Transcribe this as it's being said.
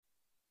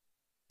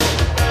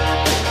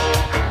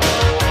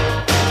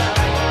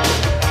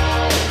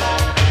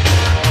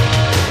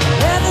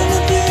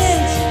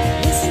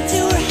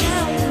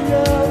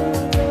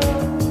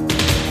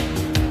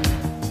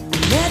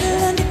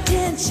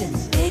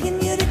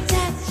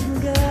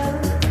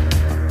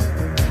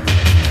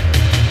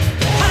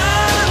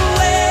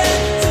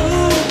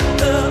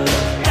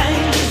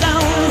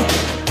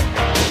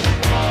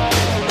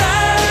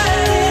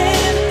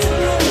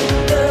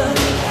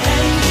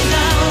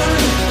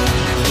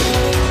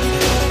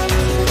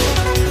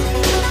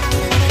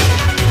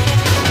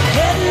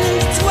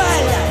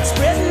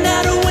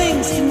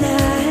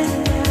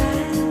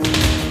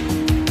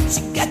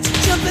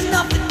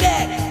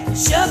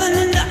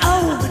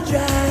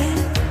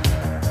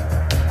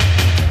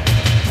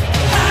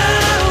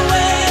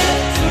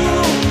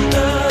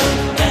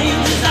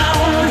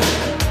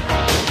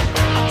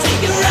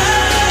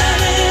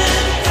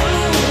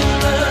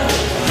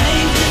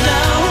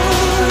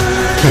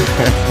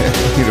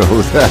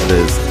That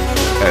is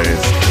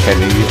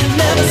Kenny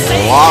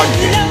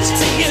Loggins,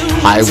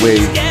 Highway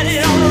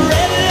Through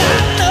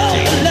the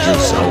Danger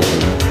Zone.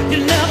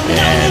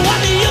 And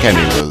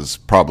Kenny was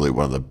probably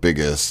one of the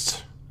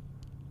biggest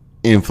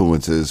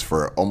influences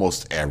for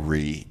almost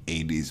every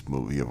 80s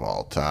movie of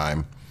all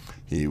time.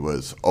 He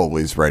was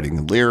always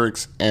writing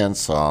lyrics and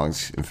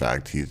songs. In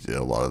fact, he did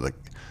a lot of the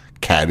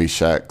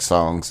Caddyshack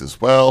songs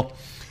as well.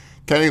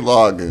 Kenny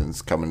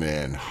Loggins coming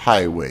in,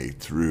 Highway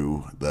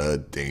Through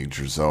the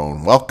Danger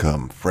Zone.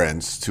 Welcome,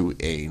 friends, to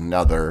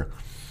another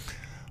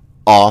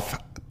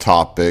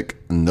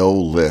off-topic,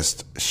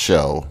 no-list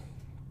show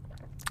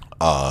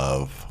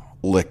of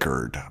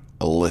Liquored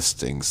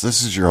Listings.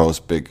 This is your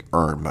host, Big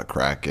Ern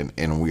McCracken,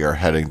 and we are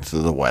heading to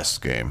the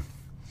West game.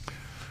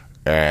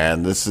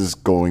 And this is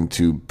going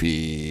to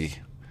be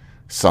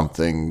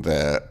something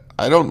that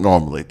I don't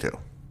normally do.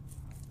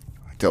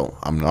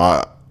 I'm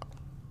not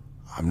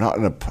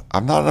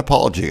an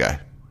apology guy.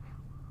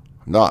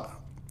 I'm not.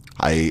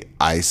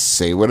 I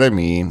say what I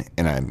mean,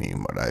 and I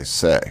mean what I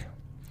say.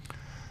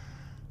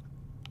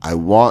 I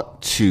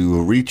want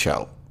to reach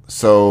out.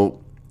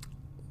 So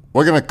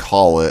we're going to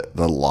call it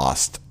the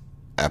Lost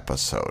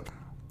Episode.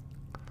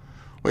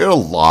 We had a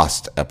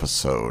lost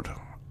episode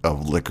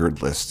of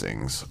Liquored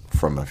Listings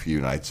from a few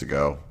nights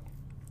ago.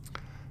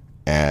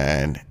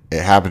 And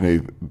it happened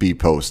to be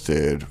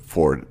posted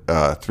for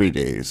 3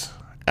 days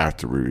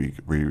after we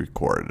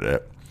recorded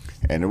it.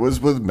 And it was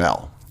with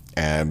Mel.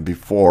 And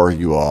before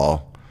you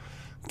all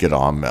get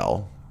on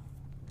Mel,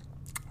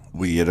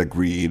 we had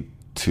agreed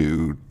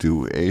to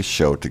do a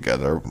show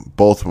together,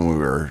 both when we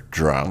were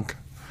drunk.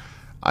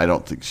 I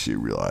don't think she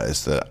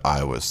realized that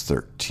I was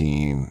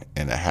 13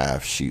 and a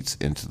half sheets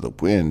into the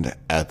wind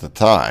at the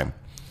time.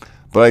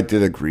 But I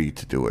did agree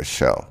to do a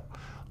show.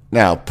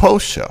 Now,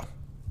 post-show,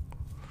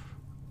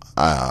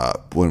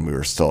 when we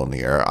were still in the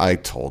air, I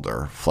told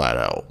her flat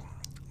out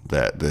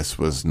that this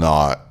was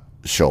not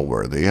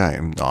show-worthy. I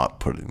am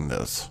not putting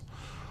this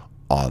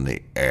on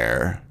the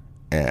air.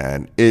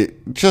 And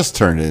it just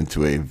turned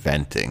into a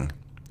venting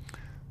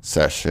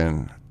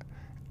session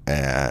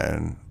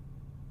and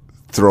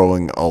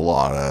throwing a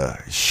lot of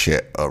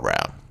shit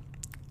around.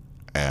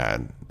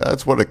 And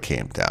that's what it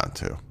came down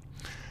to,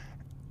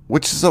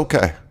 which is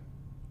okay.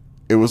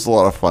 It was a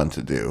lot of fun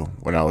to do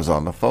when I was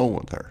on the phone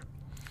with her.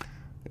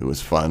 It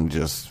was fun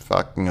just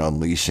fucking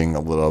unleashing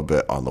a little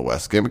bit on the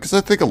West game, because I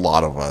think a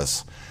lot of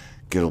us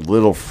get a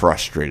little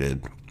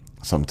frustrated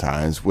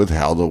sometimes with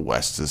how the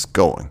West is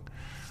going.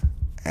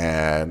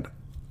 And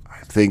I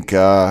think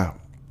I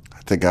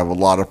have a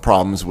lot of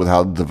problems with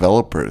how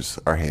developers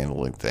are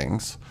handling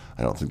things.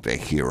 I don't think they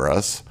hear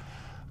us.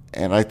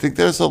 And I think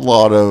there's a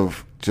lot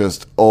of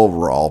just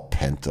overall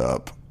pent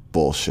up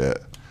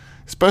bullshit,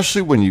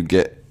 especially when you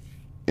get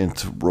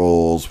into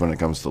roles when it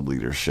comes to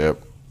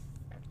leadership.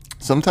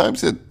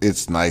 Sometimes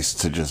it's nice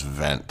to just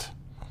vent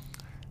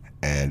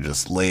and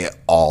just lay it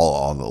all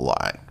on the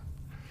line.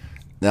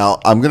 Now,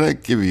 I'm going to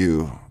give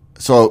you...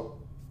 So,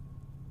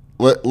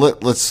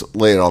 let's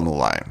lay it on the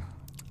line.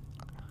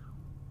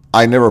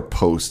 I never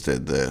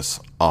posted this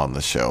on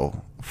the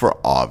show for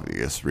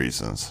obvious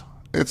reasons.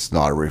 It's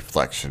not a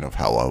reflection of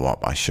how I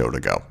want my show to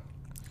go.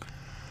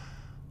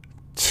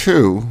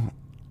 2,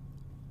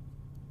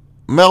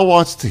 Mel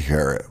wants to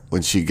hear it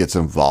when she gets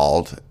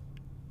involved,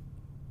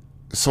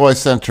 so I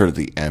sent her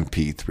the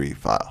MP3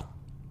 file.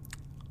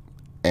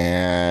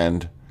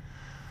 And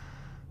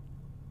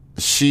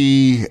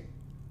she,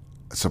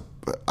 so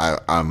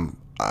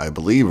I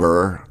believe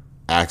her,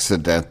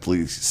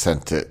 accidentally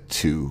sent it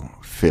to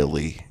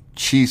Philly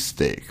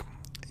Cheesesteak.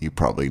 You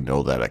probably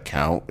know that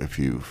account if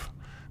you've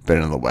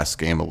been in the West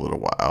game a little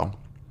while.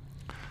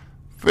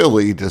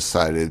 Philly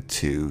decided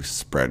to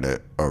spread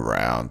it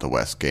around the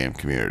West game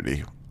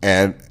community.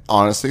 And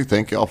honestly,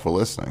 thank y'all for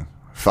listening.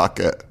 Fuck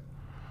it.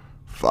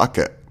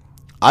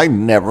 I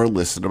never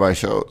listen to my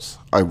shows.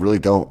 I really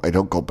don't. I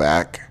don't go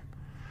back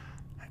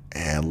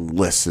and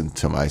listen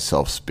to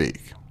myself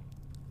speak.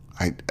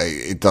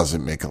 It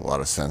doesn't make a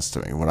lot of sense to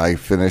me. When I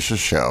finish a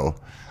show,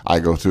 I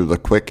go through the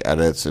quick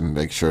edits and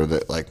make sure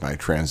that like my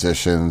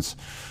transitions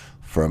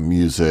from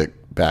music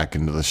back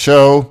into the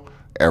show,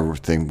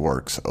 everything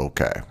works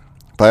okay.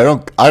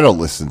 But I don't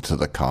listen to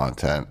the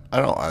content.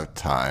 I don't have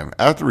time.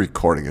 After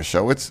recording a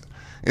show, it's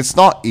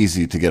not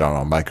easy to get on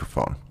a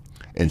microphone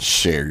and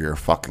share your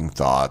fucking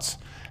thoughts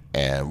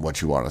and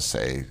what you want to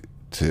say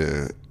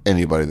to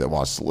anybody that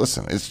wants to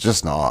listen. It's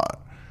just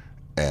not.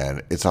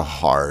 And it's a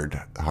hard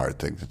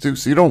thing to do.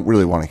 So you don't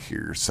really want to hear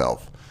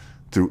yourself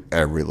through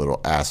every little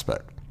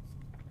aspect.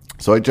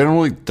 So I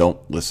generally don't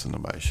listen to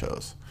my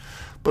shows.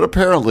 But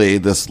apparently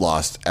this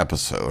lost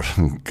episode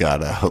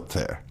got out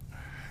there.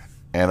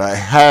 And I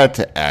had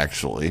to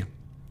actually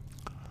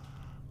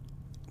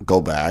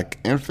go back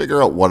and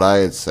figure out what I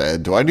had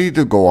said. Do I need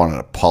to go on an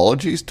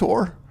apologies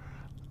tour?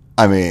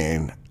 I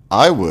mean,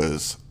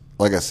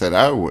 like I said,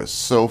 I was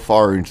so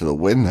far into the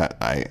wind that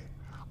night.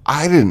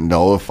 I didn't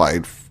know if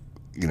I'd,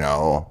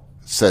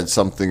 said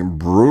something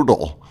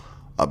brutal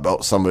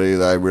about somebody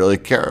that I really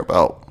care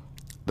about.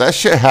 That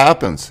shit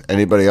happens.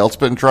 Anybody else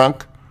been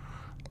drunk?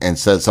 and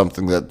said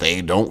something that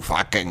they don't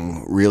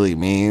fucking really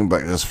mean,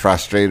 but just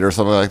frustrated or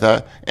something like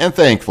that. And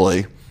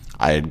thankfully,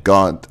 I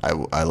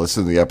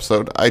listened to the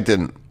episode. I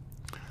didn't.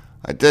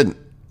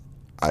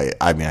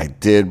 I mean, I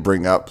did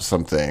bring up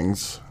some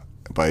things,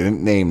 but I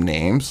didn't name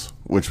names,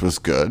 which was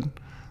good.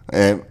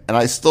 And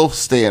I still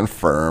stand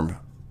firm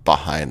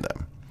behind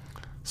them.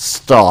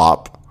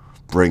 Stop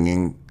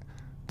bringing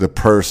the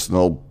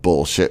personal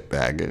bullshit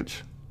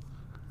baggage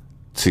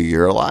to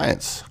your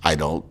alliance.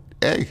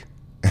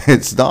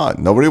 It's not.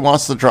 Nobody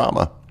wants the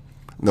drama.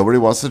 Nobody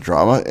wants the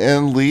drama.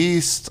 And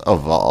least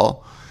of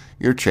all,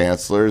 your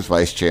chancellors,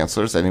 vice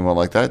chancellors, anyone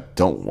like that,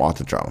 don't want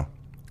the drama.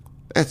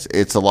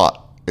 It's a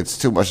lot. It's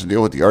too much to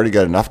deal with. You already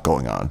got enough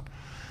going on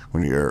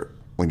when you're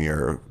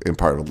in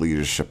part of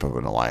leadership of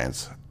an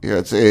alliance.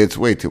 Yeah, it's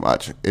way too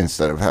much.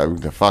 Instead of having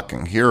to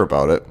fucking hear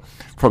about it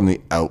from the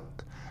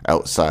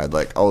outside,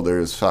 like, oh,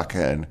 there's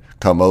fucking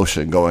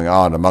commotion going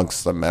on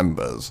amongst the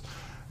members.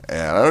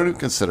 And I don't even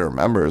consider them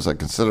members. I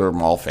consider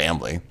them all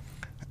family.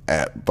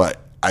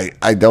 But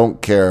I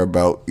don't care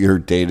about your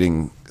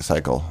dating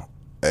cycle.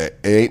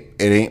 It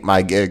ain't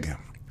my gig.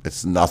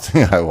 It's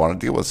nothing I want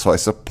to deal with. So I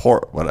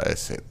support what I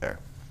say there.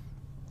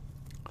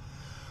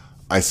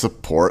 I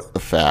support the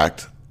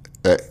fact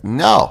that,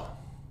 no,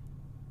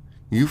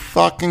 you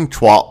fucking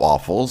twat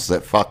waffles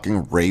that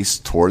fucking race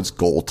towards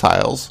gold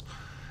tiles,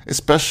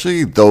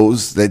 especially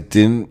those that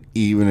didn't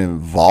even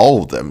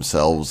involve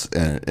themselves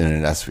in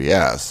an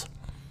SVS.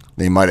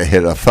 They might have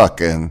hit a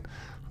fucking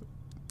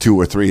 2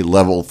 or 3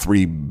 level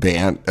 3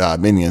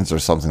 minions or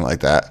something like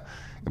that.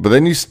 But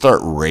then you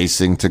start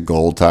racing to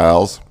gold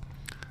tiles.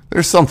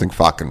 There's something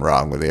fucking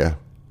wrong with you.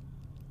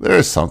 There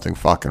is something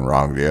fucking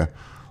wrong with you.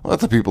 Let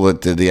the people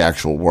that did the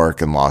actual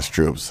work and lost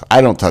troops.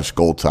 I don't touch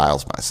gold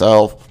tiles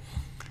myself.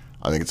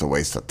 I think it's a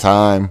waste of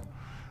time.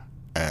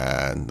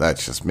 And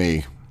that's just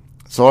me.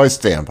 So I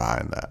stand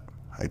behind that.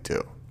 I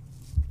do.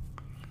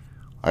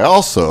 I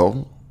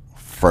also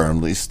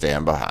firmly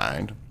stand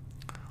behind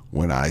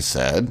when I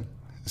said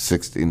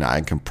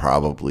 69 can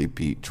probably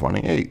beat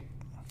 28.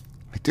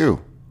 I do.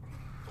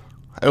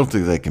 I don't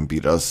think they can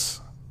beat us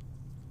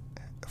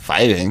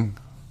fighting.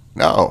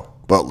 No.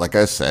 But like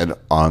I said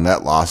on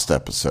that lost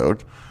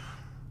episode,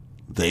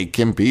 they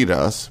can beat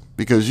us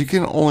because you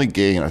can only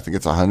gain, I think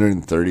it's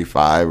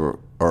 135 or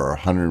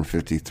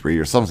 153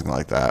 or something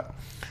like that,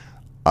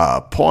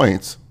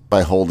 points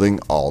by holding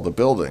all the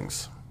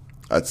buildings.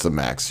 That's the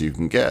max you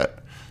can get.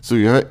 So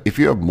if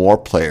you have more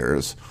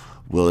players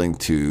willing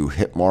to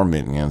hit more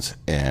minions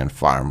and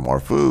farm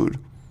more food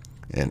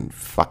and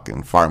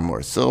fucking farm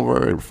more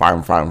silver and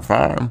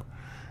farm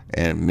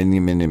and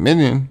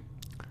minion,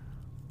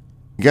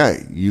 yeah,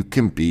 you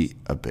can beat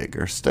a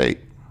bigger state.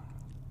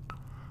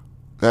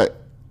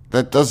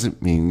 That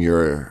doesn't mean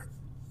you're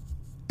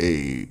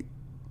a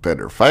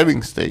better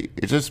fighting state.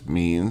 It just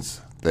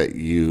means that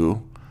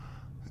you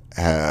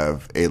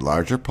have a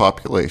larger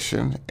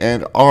population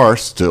and are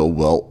still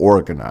well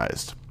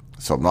organized.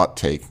 So I'm not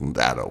taking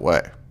that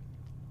away.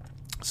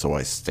 So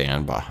I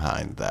stand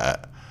behind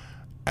that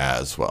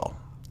as well.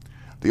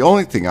 The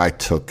only thing I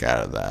took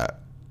out of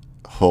that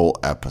whole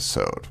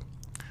episode,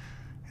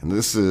 and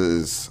this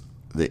is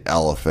the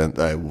elephant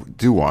that I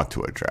do want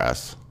to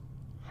address,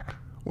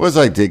 was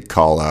I did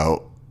call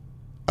out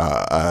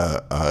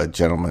a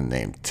gentleman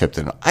named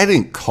Tipton. I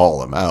didn't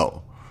call him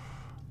out.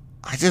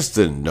 I just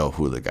didn't know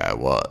who the guy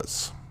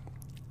was.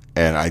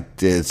 And I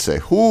did say,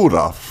 who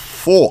the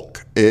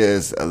fuck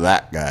is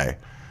that guy?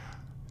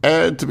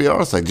 And to be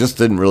honest, I just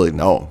didn't really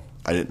know him.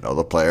 I didn't know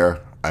the player.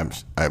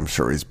 I'm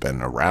sure he's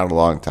been around a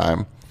long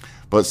time.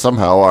 But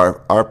somehow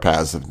our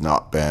paths have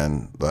not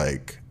been,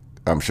 like,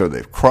 I'm sure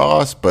they've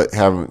crossed, but it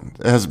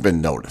hasn't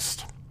been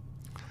noticed.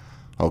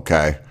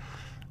 Okay?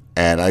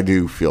 And I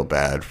do feel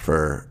bad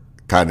for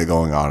kind of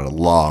going on a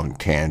long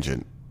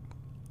tangent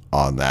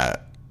on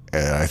that.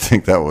 And I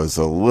think that was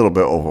a little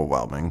bit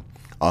overwhelming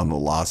on the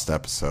lost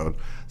episode.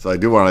 So I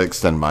do want to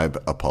extend my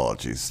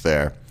apologies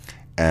there.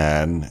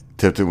 And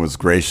Tipton was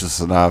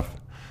gracious enough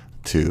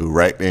to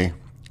write me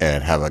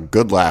and have a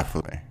good laugh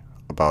with me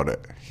about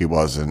it. He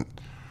wasn't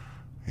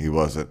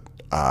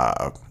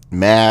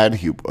mad.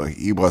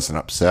 He wasn't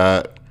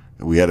upset.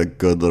 We had a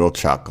good little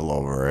chuckle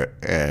over it.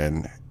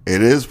 And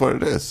it is what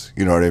it is.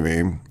 You know what I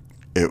mean?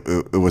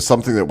 It was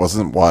something that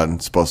wasn't, one,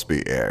 supposed to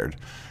be aired,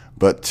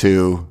 but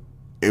two,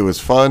 it was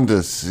fun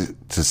to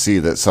see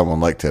that someone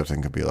like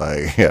Tipton could be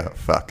like, yeah,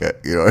 fuck it.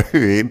 You know what I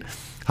mean?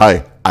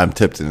 Hi, I'm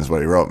Tipton is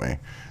what he wrote me.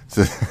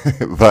 So,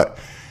 but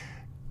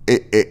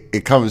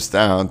it comes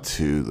down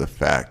to the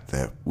fact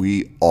that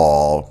we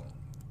all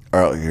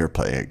are out here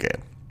playing a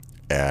game.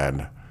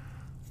 And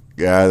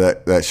yeah,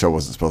 that show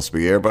wasn't supposed to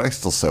be aired, but I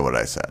still said what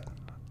I said.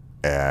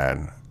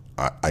 And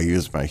I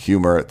use my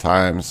humor at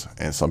times,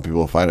 and some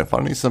people find it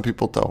funny, some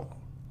people don't.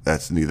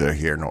 That's neither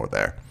here nor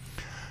there.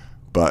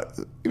 But,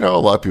 you know, a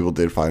lot of people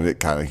did find it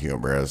kind of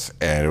humorous,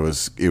 and it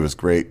was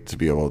great to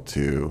be able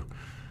to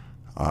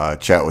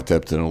chat with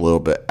Tipton a little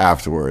bit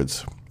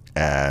afterwards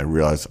and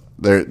realize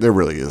there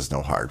really is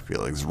no hard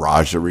feelings.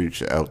 Raja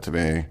reached out to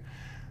me,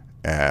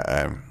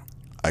 and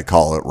I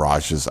call it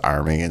Raj's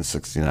Army in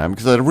 69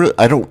 because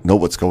I don't know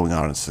what's going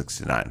on in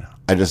 69.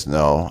 I just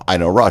know I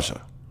know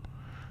Raja.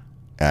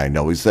 And I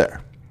know he's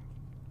there.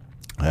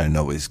 And I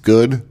know he's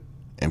good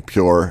and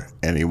pure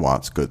and he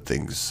wants good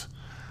things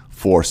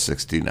for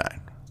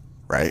 69,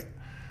 right?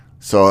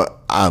 So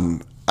I'm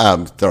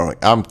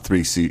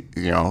three sheets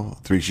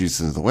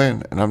in the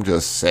wind, and I'm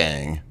just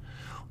saying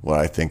what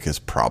I think is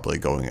probably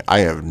going. I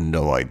have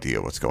no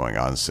idea what's going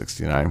on in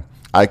 69.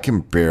 I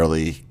can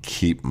barely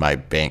keep my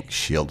bank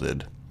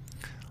shielded.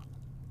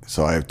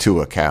 So I have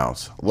 2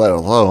 accounts, let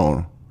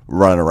alone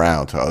run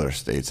around to other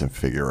states and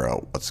figure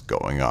out what's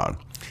going on.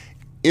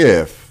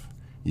 If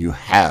you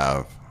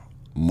have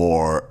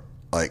more,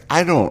 like,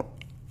 I don't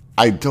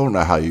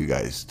know how you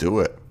guys do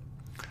it.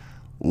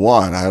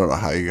 1, I don't know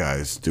how you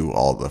guys do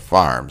all the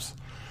farms.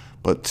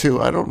 But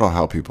 2, I don't know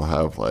how people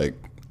have like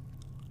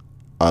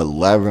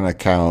 11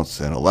 accounts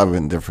in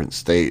 11 different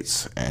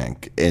states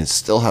and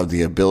still have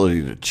the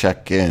ability to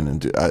check in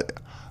and do. I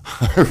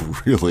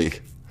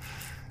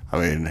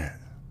mean,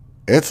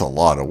 it's a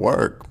lot of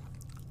work.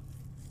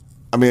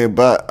 I mean,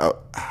 but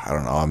I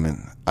don't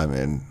know. I'm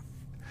in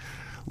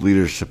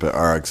leadership at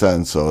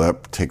RxN, so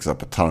that takes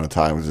up a ton of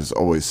time because there's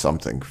always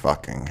something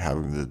fucking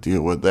having to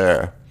deal with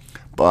there.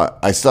 But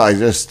I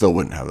just still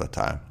wouldn't have the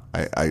time.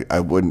 I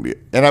wouldn't be,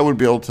 and I would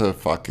be able to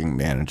fucking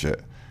manage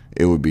it.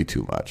 It would be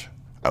too much.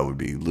 I would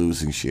be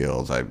losing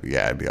shields. I'd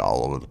be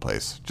all over the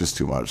place. Just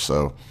too much.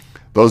 So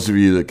those of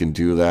you that can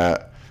do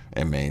that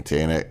and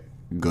maintain it,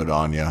 good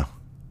on you.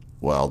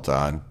 Well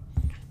done.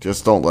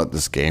 Just don't let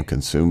this game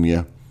consume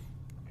you.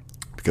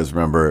 Because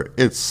remember,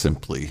 it's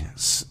simply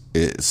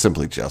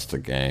just a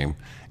game.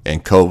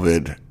 And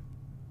COVID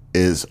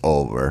is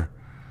over.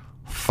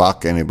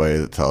 Fuck anybody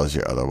that tells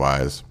you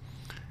otherwise.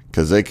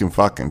 Because they can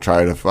fucking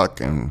try to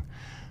fucking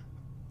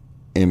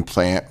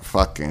implant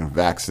fucking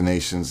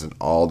vaccinations and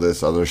all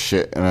this other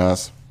shit in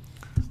us.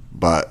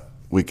 But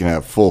we can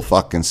have full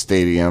fucking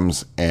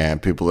stadiums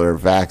and people that are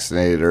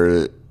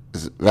vaccinated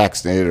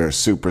are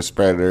super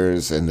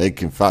spreaders and they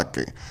can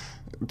fucking...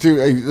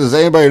 Dude, does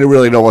anybody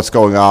really know what's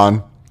going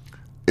on?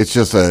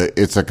 It's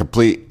a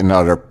complete and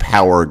utter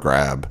power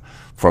grab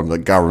from the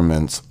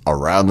governments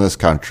around this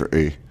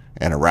country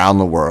and around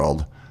the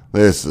world.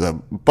 This is a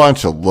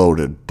bunch of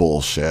loaded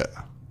bullshit.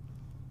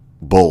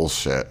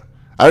 Bullshit.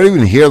 I don't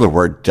even hear the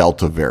word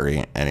Delta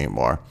variant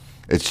anymore.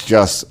 It's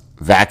just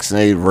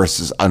vaccinated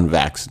versus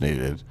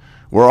unvaccinated.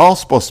 We're all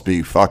supposed to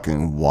be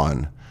fucking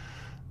one.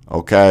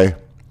 Okay?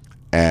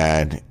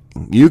 And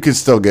you can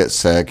still get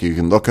sick. You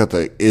can look at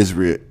the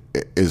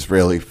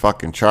Israeli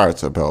fucking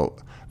charts about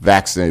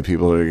vaccinated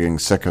people that are getting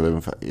sicker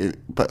than...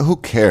 But who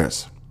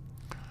cares?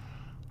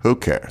 Who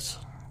cares?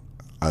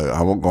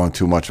 I won't go on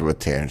too much of a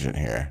tangent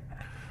here.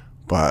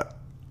 But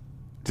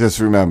just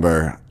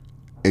remember,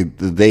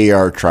 they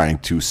are trying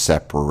to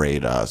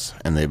separate us.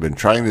 And they've been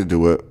trying to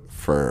do it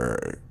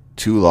for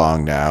too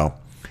long now.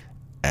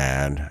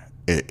 And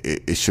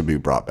it should be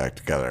brought back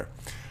together.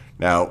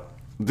 Now,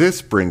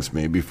 this brings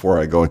me, before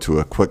I go into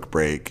a quick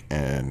break,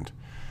 and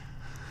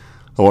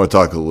I want to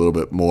talk a little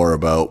bit more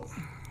about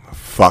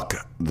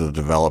fuck the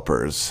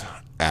developers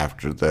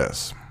after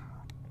this.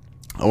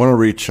 I want to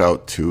reach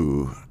out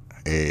to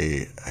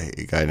a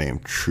guy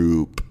named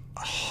Troop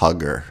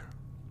Hugger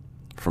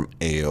from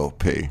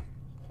AOP.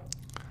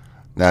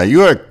 Now, you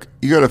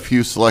got a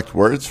few select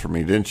words for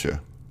me, didn't you?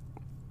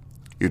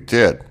 You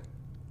did.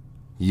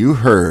 You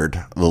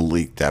heard the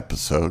leaked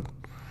episode.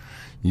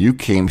 You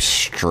came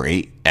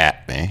straight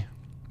at me,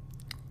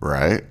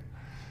 right?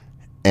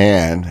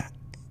 And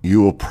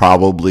you will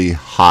probably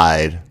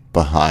hide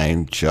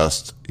behind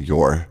just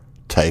your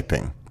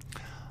typing.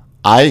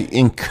 I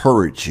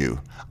encourage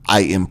you,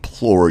 I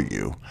implore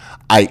you,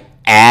 I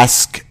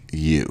ask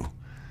you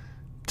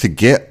to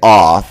get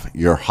off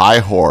your high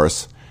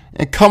horse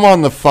and come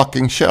on the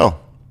fucking show.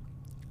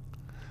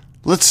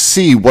 Let's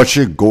see what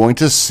you're going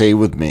to say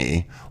with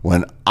me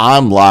when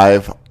I'm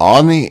live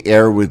on the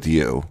air with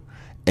you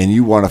and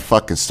you want to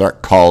fucking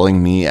start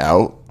calling me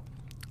out.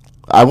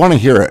 I want to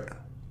hear it.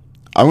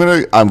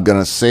 I'm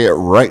gonna say it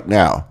right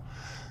now.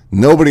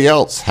 Nobody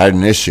else had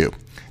an issue.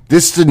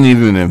 This didn't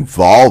even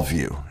involve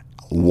you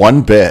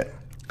one bit.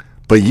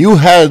 But you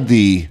had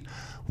the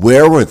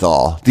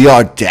wherewithal, the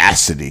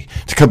audacity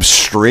to come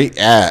straight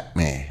at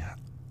me.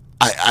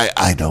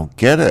 I don't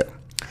get it.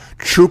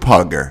 Troop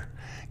Hugger,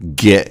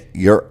 get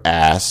your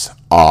ass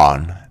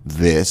on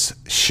this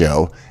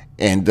show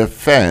and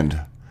defend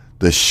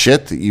the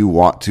shit that you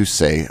want to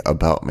say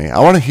about me. I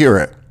want to hear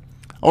it.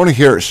 I want to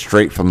hear it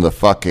straight from the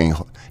fucking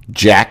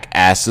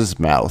jackass's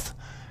mouth.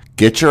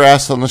 Get your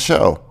ass on the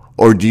show.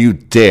 Or do you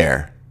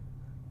dare?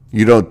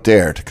 You don't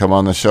dare to come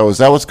on the show. Is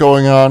that what's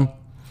going on?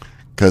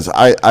 Because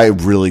I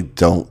really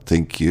don't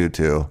think you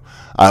do.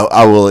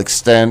 I will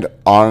extend,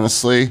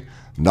 honestly,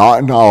 not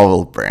an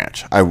olive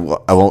branch. I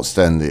won't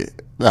extend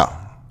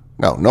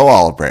no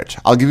olive branch.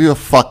 I'll give you a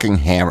fucking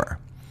hammer.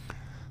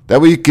 That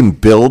way you can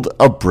build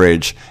a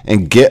bridge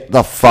and get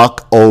the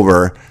fuck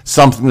over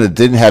something that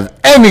didn't have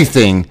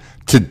anything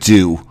to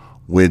do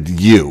with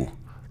you,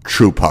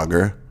 Troop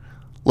Hugger.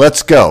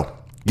 Let's go.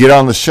 get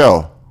on the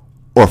show,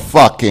 or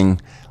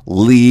fucking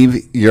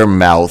leave your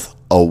mouth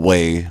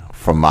away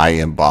from my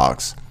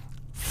inbox.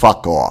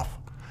 Fuck off.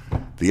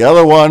 The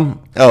other one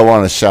I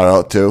want to shout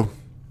out to,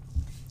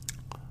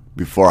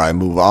 before I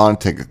move on,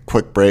 take a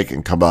quick break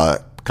and come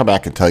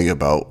back and tell you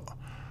about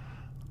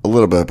a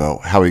little bit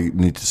about how we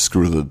need to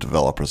screw the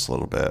developers a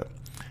little bit,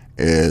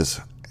 is,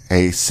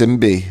 hey,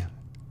 Simbi,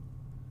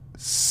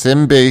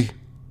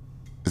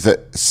 is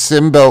it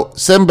Simbo?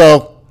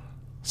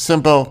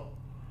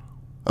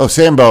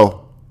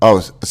 Oh,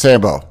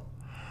 Sambo.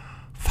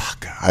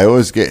 Fuck, I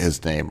always get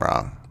his name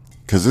wrong,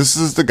 because this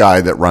is the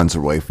guy that runs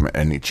away from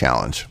any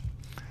challenge.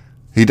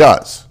 He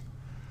does.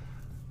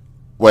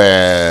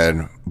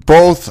 When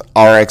both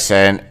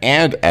RXN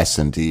and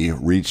S&D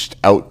reached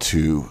out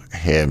to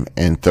him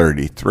in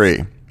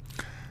 33,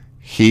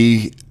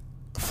 he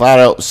flat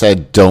out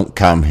said, don't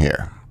come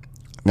here.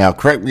 Now,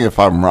 correct me if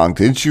I'm wrong.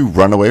 Didn't you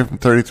run away from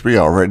 33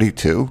 already,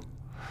 too?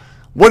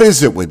 What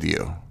is it with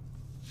you?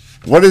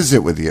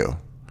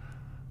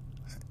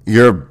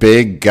 You're a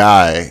big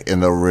guy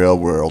in the real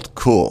world.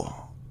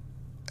 Cool.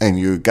 And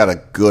you got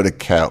a good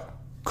account.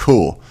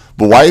 Cool.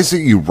 But why is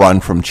it you run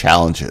from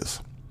challenges?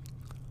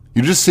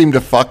 You just seem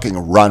to fucking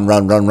run.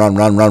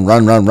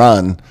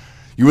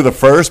 You were the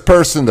first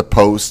person to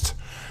post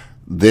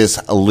this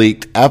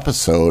leaked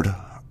episode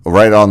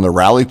right on the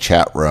rally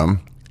chat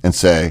room and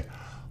say,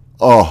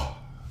 oh,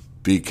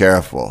 be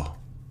careful.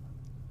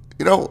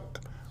 You know,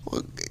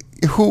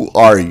 who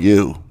are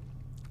you?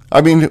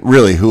 I mean,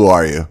 really, who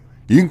are you?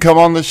 You can come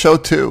on the show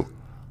too.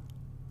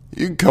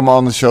 You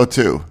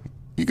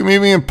can meet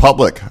me in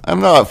public.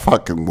 I'm not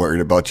fucking worried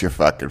about your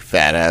fucking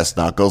fat ass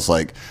knuckles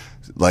like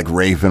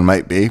Raven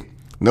might be.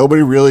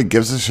 Nobody really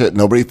gives a shit.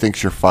 Nobody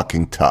thinks you're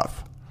fucking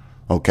tough.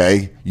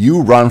 Okay?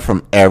 You run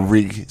from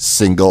every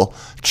single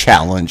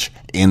challenge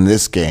in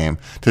this game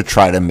to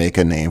try to make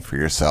a name for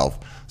yourself.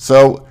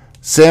 So,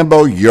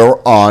 Sambo,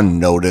 you're on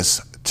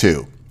notice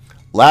too.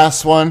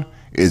 Last one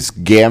is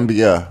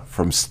Gambia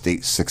from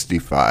State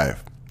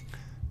 65.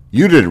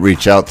 You didn't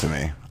reach out to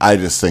me. I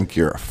just think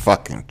you're a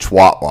fucking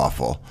twat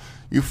waffle.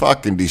 You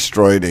fucking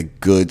destroyed a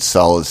good,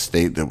 solid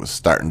state that was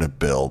starting to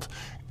build.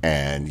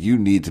 And you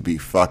need to be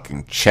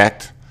fucking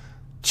checked.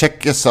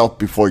 Check yourself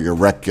before you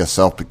wreck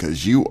yourself,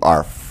 because you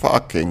are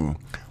fucking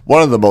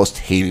one of the most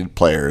hated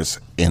players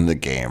in the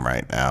game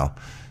right now.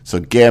 So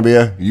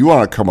Gambia, you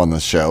want to come on the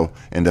show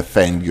and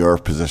defend your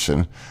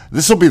position.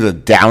 This will be the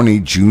Downey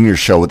Jr.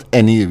 show with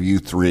any of you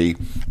three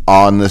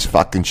on this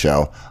fucking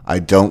show. I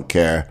don't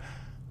care.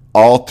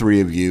 All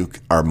three of you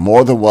are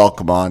more than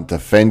welcome on.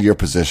 Defend your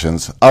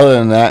positions. Other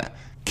than that,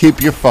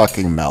 keep your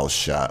fucking mouth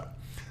shut.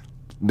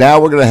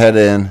 Now we're going to head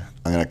in.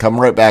 I'm going to come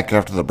right back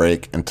after the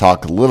break and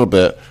talk a little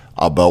bit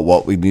about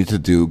what we need to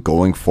do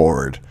going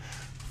forward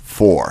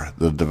for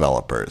the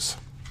developers.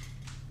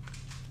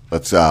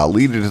 Let's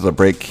lead into the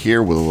break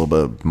here with a little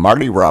bit of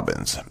Marty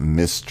Robbins,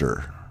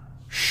 Mr.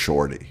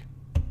 Shorty.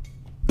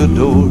 The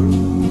door,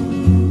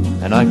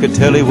 and I could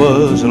tell he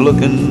was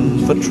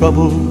looking for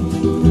trouble,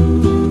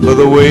 for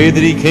the way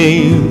that he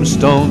came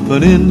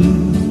stomping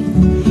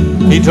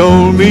in. He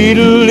told me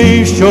to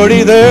leave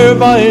Shorty there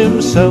by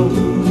himself,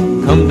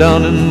 come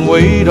down and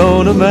wait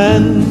on a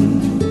man.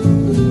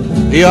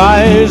 The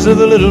eyes of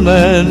the little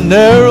man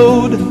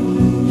narrowed,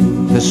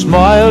 the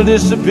smile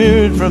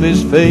disappeared from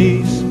his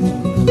face.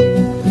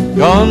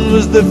 Gone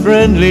was the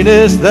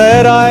friendliness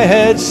that I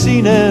had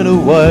seen, and a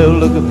wild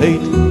look of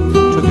hate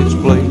took its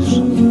place.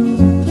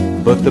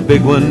 But the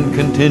big one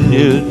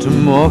continued to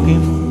mock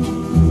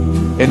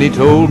him, and he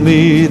told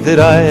me that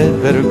I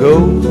had better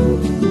go.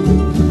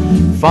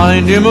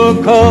 Find him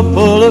a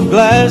couple of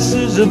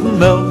glasses of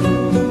milk,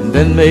 and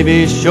then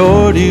maybe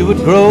Shorty would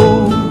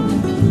grow.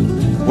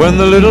 When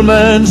the little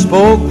man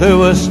spoke, there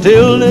was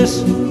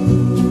stillness.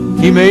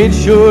 He made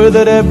sure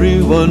that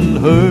everyone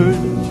heard.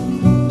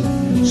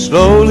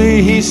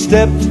 Slowly he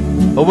stepped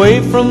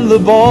away from the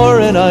bar,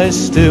 and I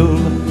still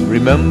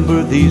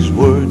remember these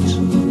words.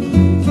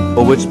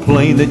 Oh, it's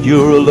plain that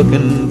you're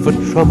looking for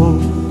trouble.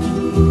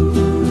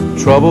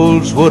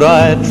 Trouble's what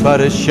I try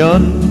to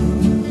shun.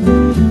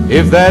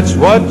 If that's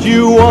what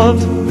you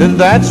want, then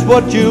that's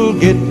what you'll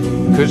get,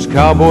 'cause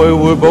cowboy,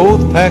 we're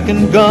both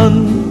packing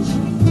guns.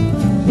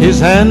 His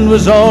hand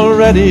was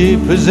already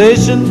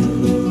positioned,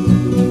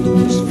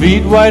 his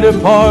feet wide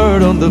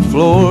apart on the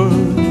floor.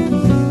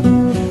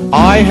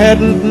 I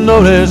hadn't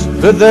noticed,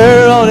 but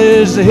there on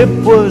his hip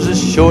was a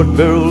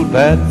short-barreled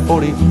Bat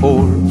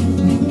 44.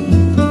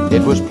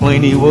 It was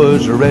plain he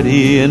was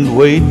ready and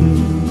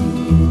waiting.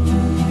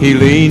 He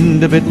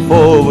leaned a bit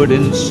forward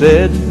and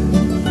said,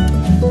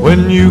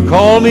 when you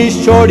call me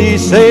Shorty,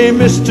 say,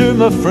 mister,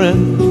 my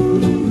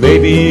friend,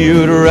 maybe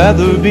you'd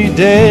rather be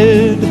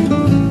dead.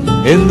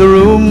 In the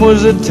room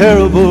was a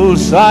terrible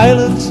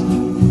silence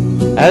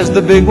as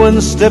the big one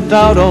stepped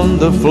out on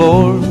the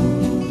floor.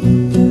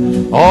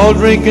 All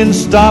drinking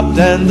stopped,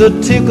 and the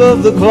tick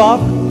of the clock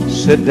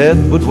said death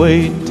would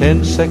wait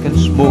 10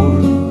 seconds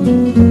more.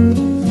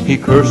 He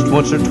cursed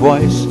once or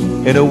twice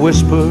in a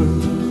whisper,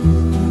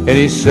 and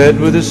he said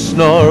with a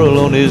snarl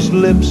on his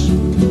lips,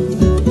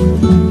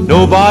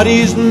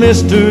 Nobody's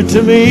mister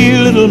to me,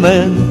 little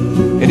man.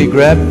 And he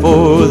grabbed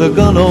for the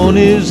gun on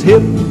his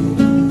hip.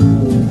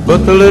 But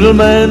the little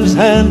man's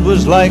hand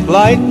was like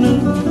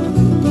lightning.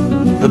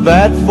 The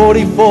bat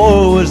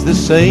 44 was the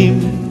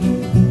same.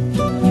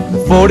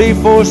 The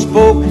 44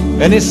 spoke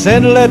and it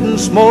sent leaden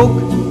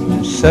smoke,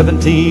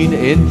 17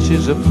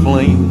 inches of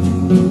flame.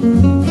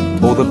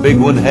 Oh, the big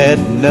one had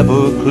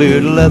never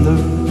cleared leather,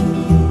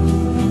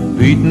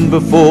 beaten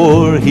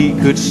before he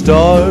could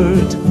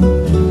start.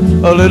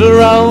 A little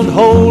round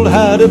hole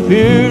had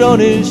appeared on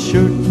his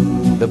shirt.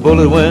 The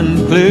bullet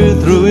went clear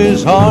through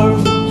his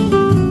heart.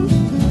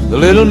 The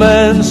little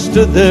man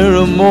stood there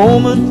a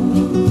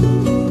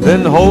moment,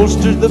 then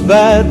holstered the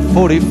bat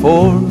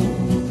 44.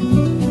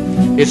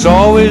 It's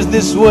always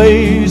this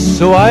way,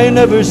 so I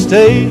never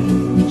stayed.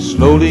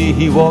 Slowly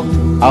he walked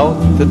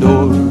out the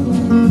door.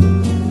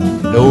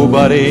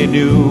 Nobody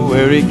knew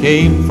where he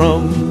came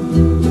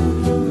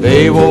from.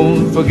 They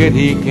won't forget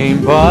he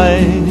came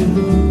by.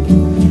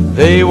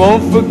 They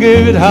won't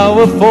forget how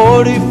a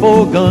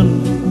 44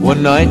 gun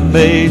one night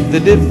made the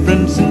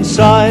difference in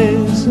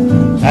size.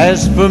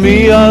 As for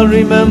me, I'll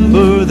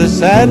remember the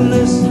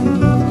sadness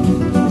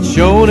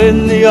shown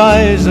in the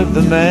eyes of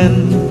the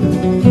man.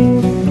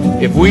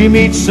 If we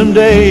meet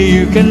someday,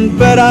 you can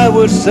bet I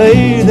will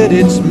say that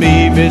it's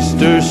me,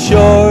 Mr.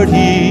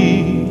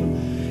 Shorty,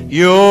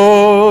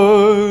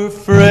 your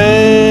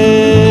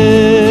friend.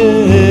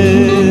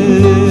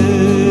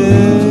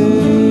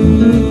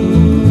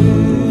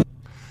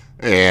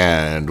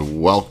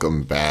 And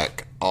welcome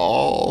back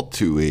all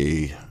to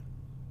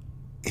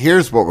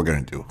here's what we're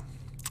going to do.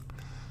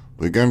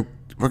 We're going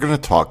to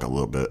talk a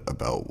little bit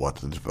about what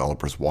the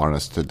developers want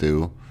us to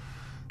do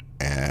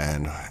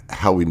and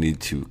how we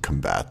need to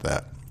combat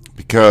that.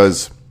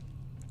 Because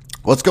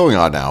what's going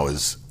on now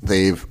is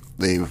they've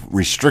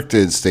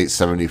restricted State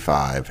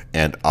 75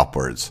 and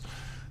upwards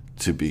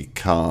to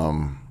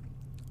become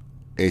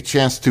a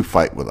chance to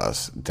fight with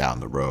us down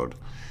the road.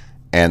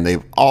 And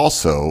they've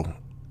also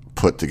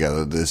put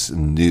together this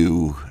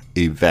new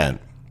event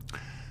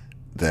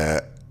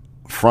that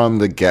from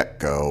the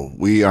get-go,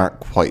 we aren't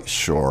quite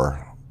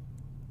sure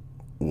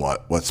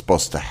what's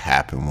supposed to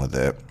happen with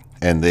it.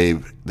 And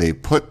they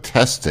put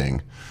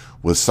testing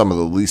with some of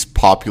the least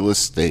populous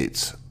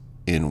states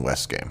in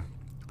West Game.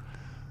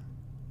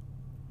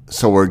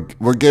 So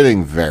we're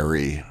getting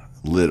very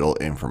little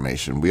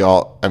information.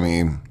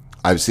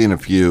 I've seen a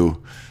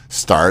few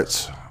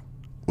starts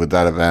with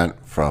that event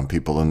from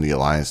people in the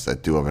Alliance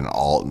that do have an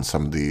alt in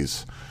some of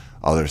these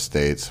other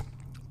states,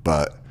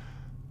 but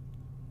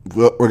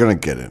we're going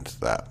to get into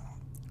that.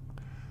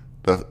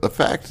 The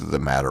fact of the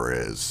matter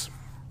is,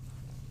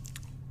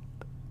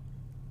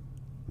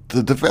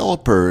 the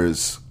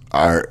developers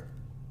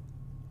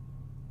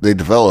they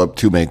develop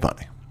to make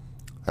money.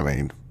 I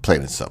mean,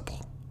 plain and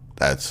simple.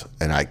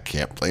 And I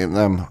can't blame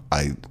them.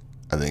 I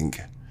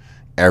think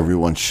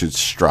everyone should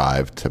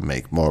strive to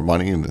make more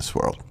money in this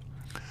world.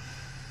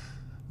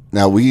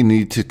 Now, we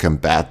need to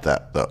combat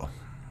that, though.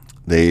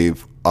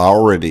 They've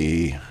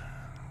already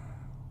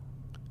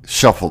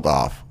shuffled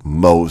off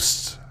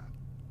most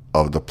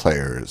of the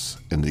players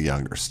in the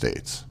younger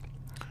states.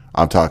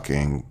 I'm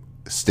talking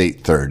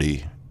state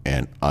 30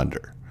 and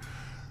under.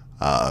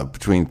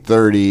 Between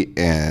 30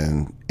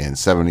 and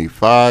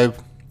 75,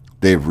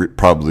 they've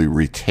probably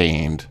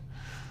retained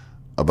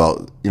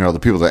about, the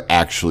people that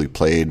actually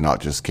played,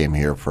 not just came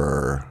here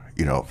for,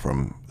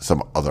 from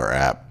some other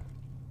app.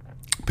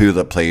 People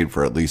that played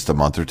for at least a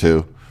month or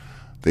two,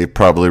 they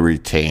probably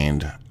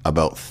retained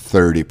about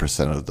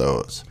 30% of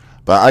those.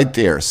 But I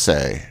dare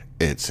say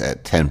it's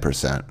at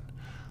 10%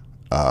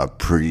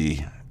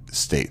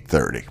 pre-state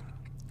 30.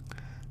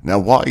 Now,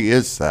 why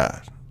is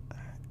that?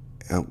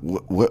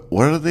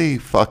 What are they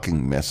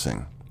fucking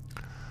missing?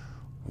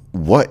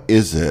 What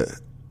is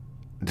it?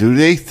 Do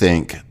they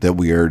think that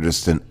we are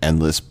just an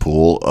endless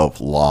pool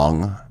of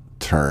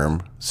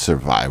long-term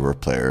survivor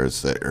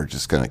players that are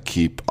just going to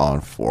keep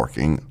on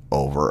forking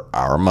over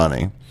our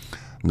money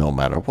no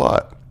matter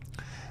what?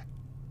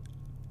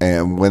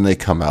 And when they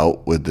come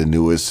out with the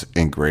newest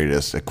and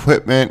greatest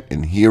equipment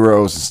and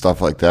heroes and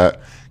stuff like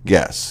that,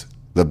 yes,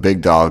 the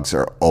big dogs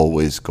are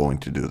always going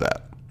to do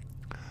that.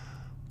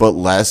 But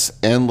less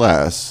and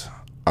less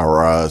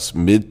are us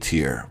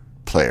mid-tier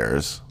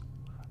players.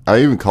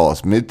 I even call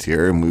us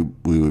mid-tier, and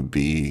we would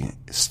be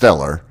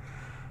stellar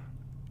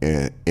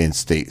in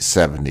state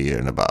 70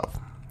 and above.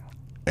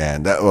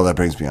 And that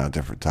brings me on a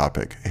different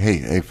topic. Hey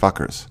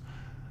fuckers,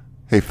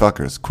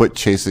 quit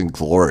chasing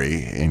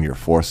glory in your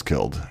force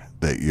killed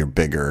that you're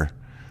bigger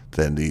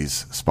than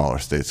these smaller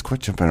states.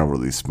 Quit jumping over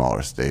these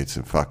smaller states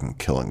and fucking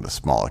killing the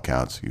small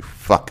accounts. You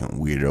fucking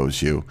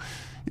weirdos,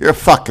 you're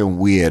fucking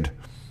weird.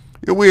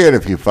 You're weird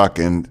if you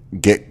fucking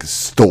get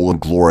stolen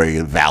glory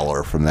and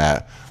valor from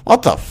that.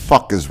 What the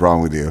fuck is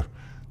wrong with you?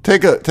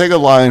 Take a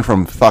line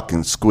from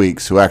fucking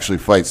Squeaks, who actually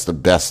fights the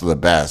best of the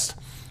best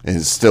and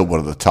is still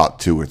one of the top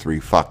 2 or 3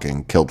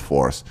 fucking killed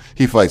force.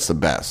 He fights the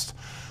best.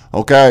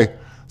 Okay?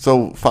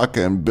 So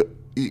fucking,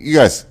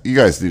 you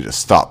guys need to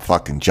stop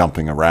fucking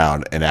jumping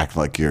around and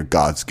acting like you're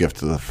God's gift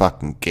to the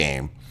fucking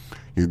game.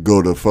 You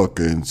go to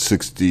fucking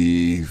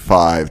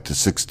 65 to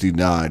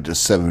 69 to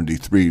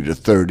 73 to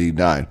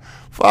 39.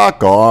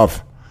 Fuck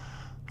off.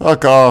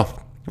 Fuck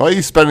off. Why are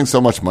you spending so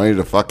much money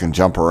to fucking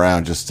jump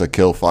around just to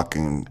kill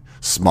fucking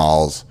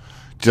smalls?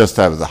 Just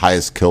to have the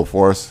highest kill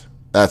force?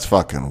 That's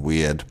fucking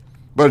weird.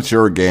 But it's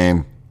your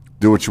game.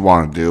 Do what you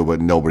want to do, but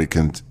nobody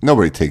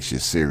takes you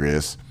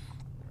serious.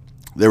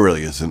 There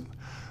really isn't.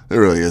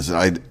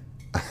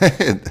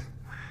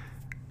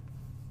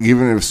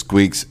 Even if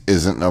Squeaks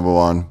isn't number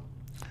one,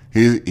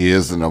 he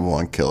is the number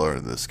one killer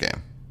in this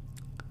game.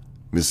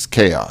 Miss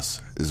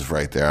Chaos is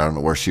right there. I don't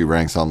know where she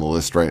ranks on the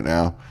list right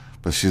now,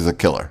 but she's a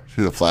killer.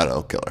 She's a flat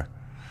out killer.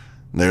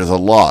 And there's a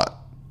lot.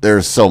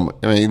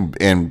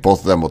 And both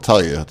of them will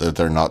tell you that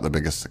they're not the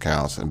biggest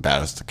accounts and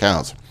baddest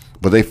accounts,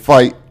 but they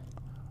fight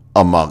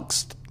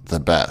amongst the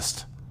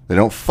best. They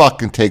don't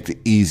fucking take the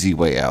easy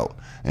way out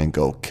and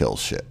go kill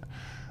shit.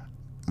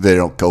 They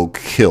don't go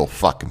kill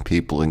fucking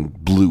people in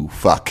blue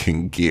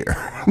fucking gear.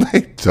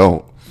 They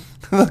don't.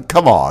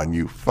 Come on,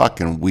 you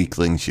fucking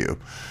weaklings, you.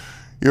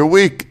 You're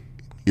weak.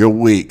 You're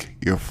weak.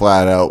 You're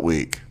flat out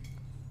weak.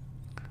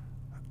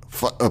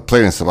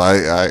 Plain and simple,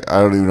 I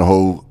don't even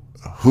know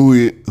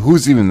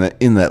who's even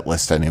in that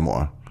list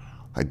anymore.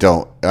 I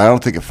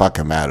don't think it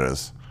fucking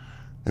matters.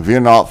 If you're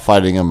not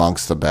fighting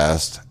amongst the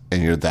best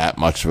and you're that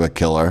much of a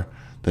killer,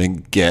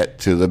 then get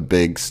to the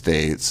big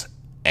states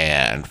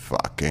and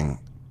fucking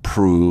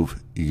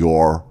prove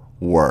your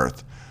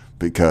worth,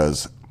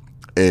 because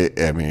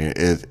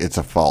it's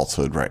a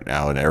falsehood right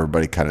now and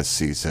everybody kind of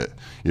sees it.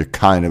 You're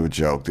kind of a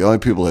joke. The only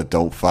people that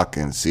don't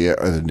fucking see it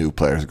are the new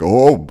players. Go,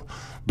 oh,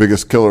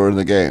 biggest killer in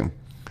the game.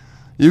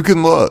 You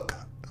can look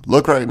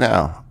right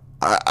now.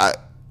 I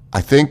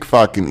think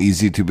fucking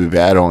Easy to Be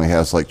Bad only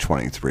has like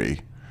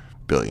 23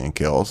 billion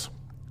kills.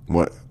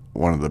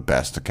 One of the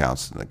best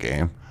accounts in the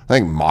game. I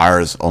think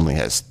Mars only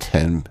has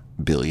 10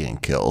 billion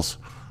kills.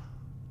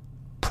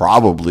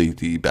 Probably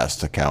the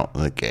best account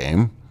in the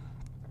game.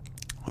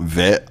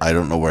 Vit, I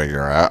don't know where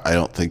you're at. I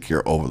don't think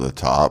you're over the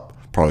top.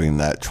 Probably in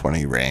that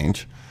 20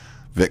 range.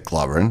 Vic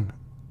Glovern.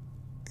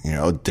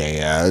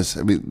 Diaz.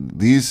 I mean,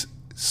 these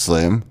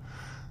Slim,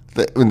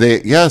 they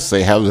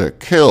have their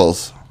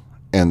kills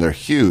and they're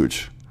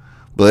huge,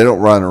 but they don't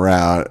run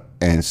around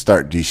and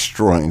start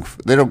destroying.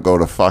 They don't go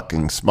to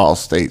fucking small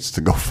states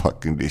to go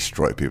fucking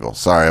destroy people.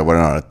 Sorry, I went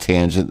on a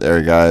tangent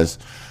there, guys,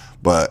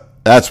 but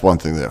that's one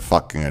thing that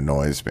fucking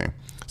annoys me.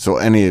 So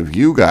any of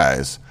you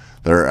guys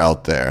that are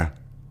out there,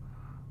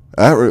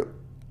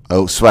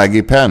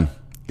 Swaggy Pen,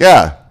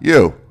 yeah,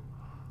 you.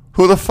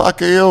 Who the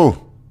fuck are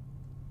you?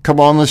 Come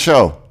on the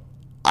show.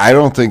 I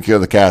don't think you're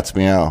the cat's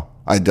meow.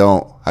 I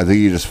don't. I think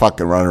you just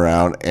fucking run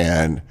around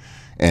and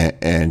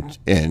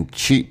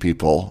cheat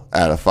people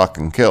out of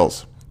fucking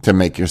kills to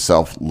make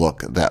yourself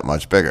look that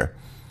much bigger.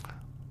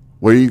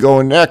 Where are you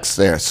going next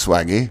there,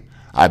 Swaggy?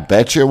 I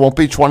bet you it won't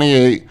be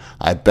 28.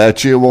 I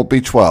bet you it won't be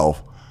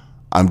 12.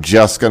 I'm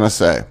just going to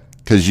say,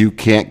 because you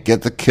can't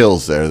get the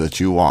kills there that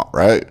you want,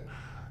 right?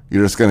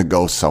 You're just going to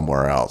go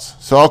somewhere else.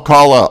 So I'll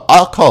call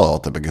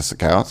out the biggest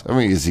accounts. I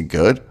mean, is he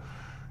good?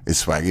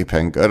 Is Swaggy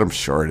Pen good? I'm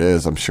sure it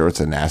is. I'm sure it's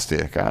a nasty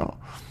account.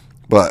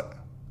 But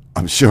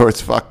I'm sure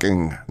it's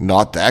fucking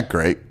not that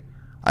great.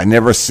 I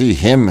never see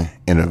him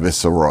in a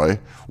Viceroy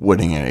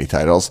winning any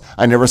titles.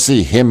 I never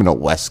see him in a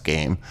West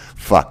game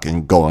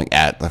fucking going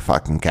at the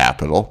fucking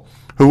Capitol.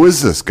 Who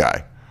is this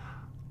guy?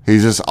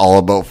 He's just all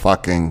about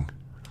fucking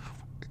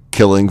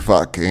killing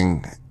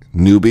fucking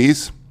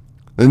newbies.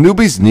 The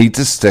newbies need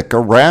to stick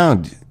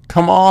around.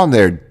 Come on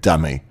there,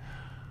 dummy.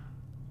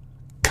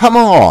 Come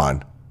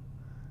on.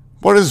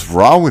 What is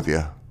wrong with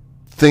you?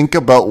 Think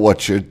about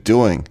what you're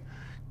doing.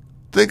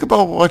 Think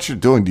about what you're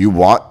doing. Do you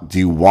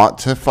want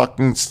to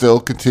fucking still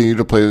continue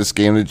to play this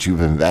game that you've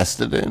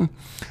invested in?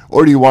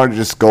 Or do you want to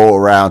just go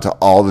around to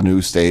all the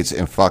new states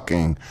and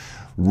fucking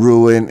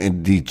ruin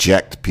and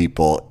deject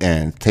people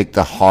and take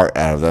the heart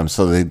out of them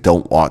so they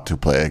don't want to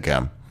play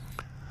again?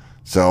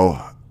 So,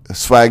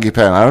 Swaggy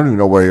Pen, I don't even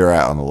know where you're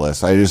at on the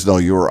list. I just know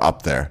you were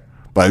up there.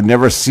 But I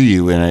never see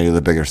you in any of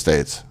the bigger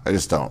states. I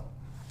just don't.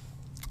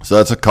 So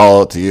that's a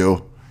call out to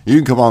you. You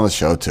can come on the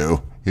show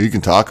too. You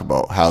can talk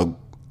about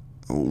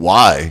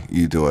why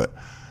you do it.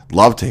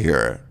 Love to hear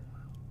it.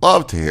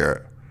 Love to hear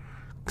it.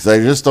 Because I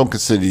just don't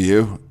consider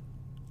you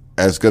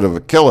as good of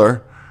a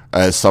killer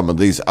as some of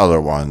these other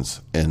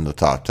ones in the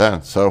top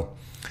 10. So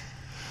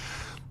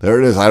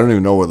there it is. I don't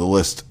even know where the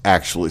list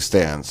actually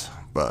stands,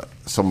 but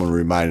someone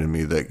reminded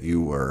me that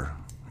you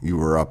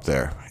were up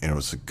there, and it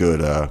was a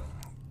good,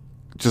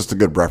 just a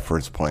good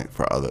reference point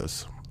for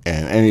others.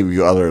 And any of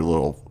you other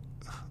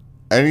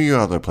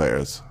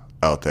players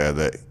out there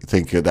that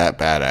think you're that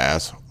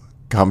badass,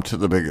 come to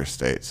the bigger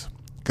states.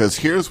 Because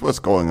here's what's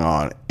going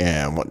on,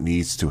 and what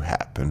needs to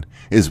happen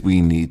is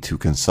we need to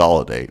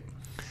consolidate.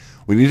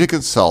 We need to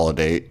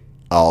consolidate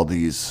all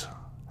these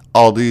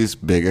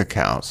big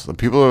accounts. The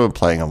people that have been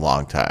playing a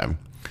long time.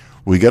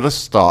 We got to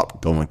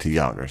stop going to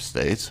younger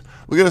states.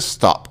 We got to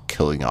stop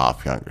killing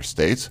off younger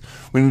states.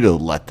 We need to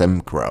let them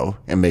grow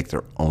and make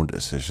their own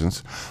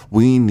decisions.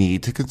 We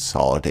need to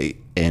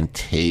consolidate and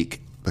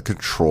take the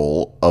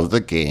control of the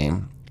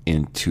game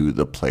into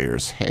the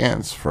players'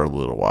 hands for a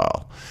little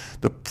while.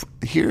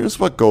 Here's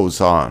what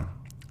goes on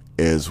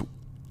is,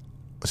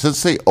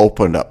 since they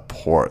opened up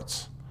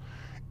ports,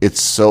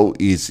 it's so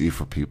easy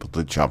for people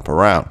to jump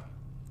around.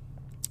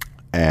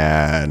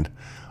 And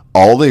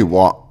all the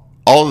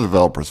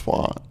developers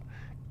want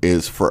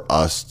is for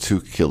us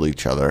to kill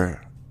each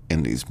other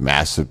in these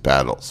massive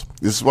battles.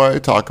 This is why I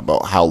talk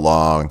about how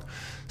long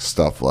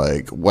stuff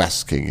like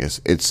West King is.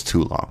 It's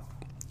too long.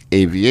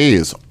 AVA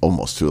is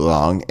almost too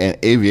long, and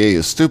AVA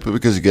is stupid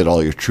because you get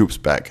all your troops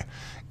back.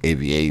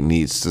 AVA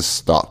needs to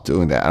stop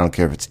doing that. I don't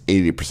care if it's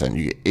 80%.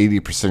 You get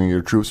 80% of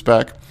your troops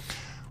back.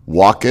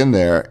 Walk in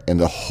there, and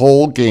the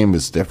whole game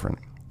is different.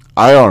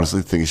 I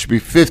honestly think it should be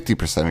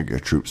 50% of your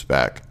troops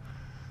back,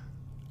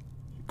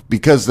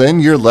 because then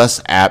you're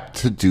less apt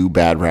to do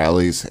bad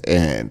rallies,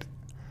 and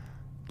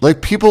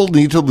like, people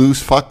need to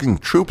lose fucking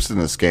troops in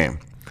this game.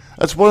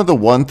 That's one of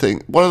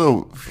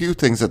the few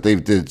things that they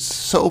did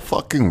so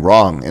fucking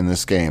wrong in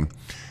this game.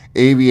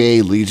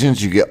 AVA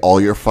Legions, you get all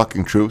your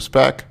fucking troops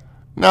back?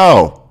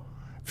 No.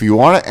 If you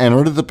want to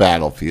enter the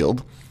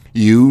battlefield,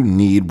 you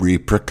need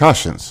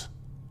repercussions.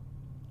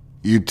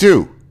 You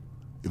do.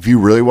 If you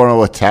really want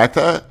to attack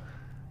that,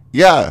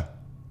 yeah,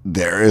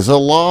 there is a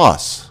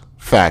loss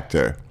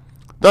factor.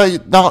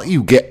 Not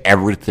you get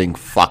everything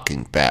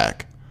fucking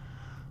back.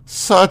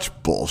 Such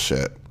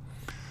bullshit.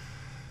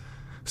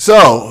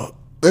 So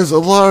there's a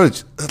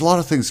lot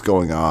of things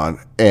going on,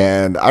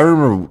 and I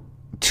remember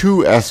 2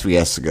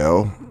 SVS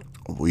ago,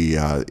 we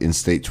in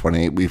State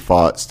 28 we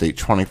fought State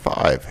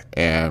 25,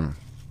 and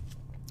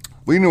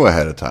we knew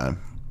ahead of time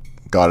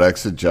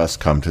GodX had just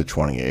come to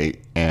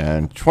 28,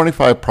 and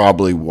 25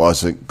 probably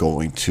wasn't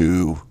going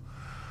to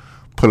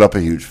put up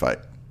a huge fight.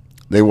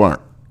 They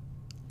weren't,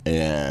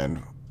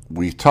 and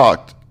we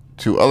talked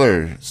to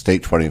other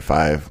State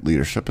 25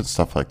 leadership and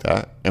stuff like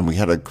that, and we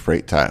had a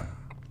great time.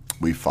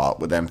 We fought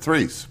with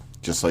M3s,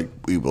 just like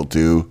we will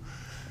do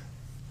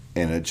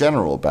in a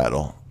general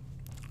battle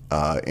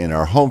in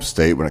our home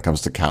state when it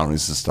comes to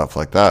counties and stuff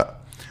like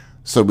that.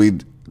 So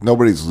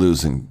nobody's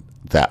losing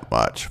that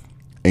much.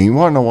 And you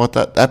want to know what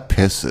that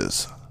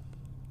pisses?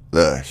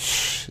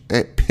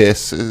 It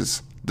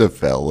pisses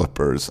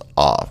developers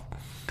off,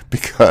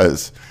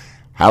 because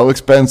how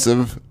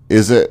expensive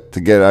is it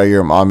to get out of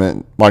your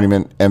Monument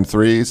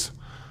M3s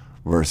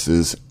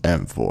versus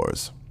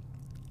M4s?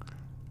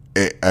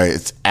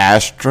 It's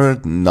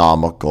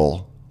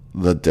astronomical,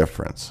 the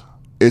difference.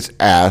 It's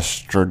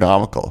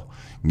astronomical.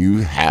 You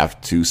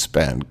have to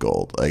spend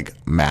gold, like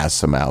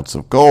mass amounts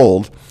of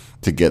gold,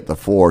 to get the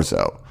 4s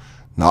out,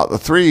 not the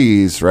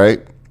 3s,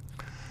 right?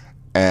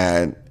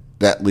 And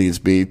that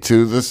leads me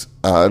to this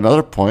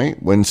another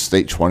point. When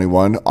State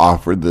 21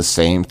 offered the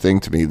same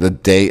thing to me the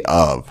day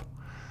of,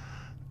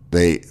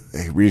 they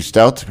reached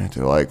out to me.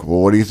 They're like, well,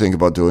 what do you think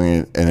about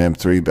doing an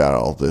M3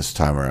 battle this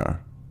time around?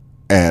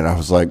 And I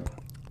was like,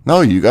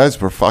 no, you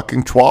guys were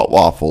fucking twat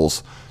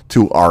waffles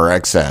to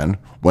RXN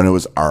when it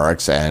was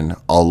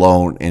RXN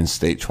alone in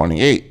State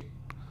 28.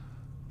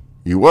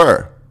 You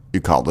were.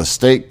 You called us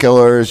state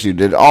killers. You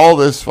did all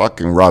this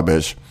fucking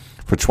rubbish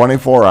for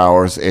 24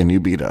 hours, and you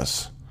beat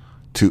us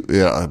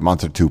a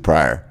month or 2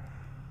 prior.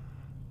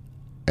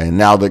 And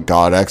now that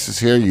GodX is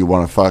here, you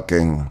want to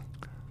fucking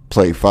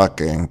play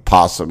fucking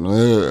possum?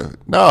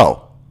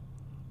 No.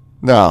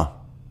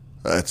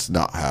 That's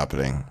not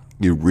happening.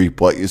 You reap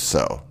what you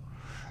sow.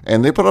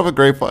 And they put up a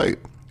great fight.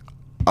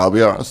 I'll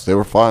be honest, they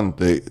were fun.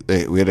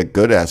 We had a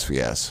good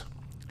SVS,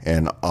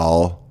 and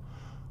all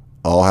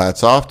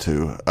hats off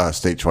to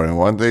State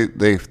 21.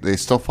 They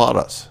still fought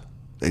us.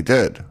 They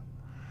did.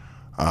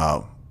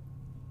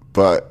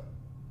 But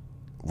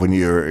when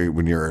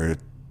you're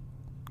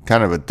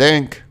kind of a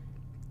dink,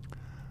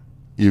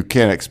 you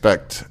can't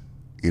expect,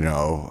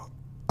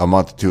 a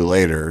month or 2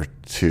 later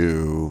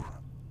to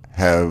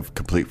have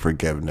complete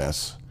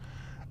forgiveness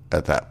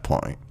at that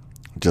point,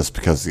 just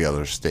because the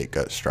other state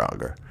got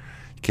stronger.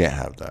 You can't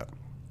have that.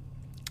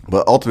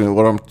 But ultimately,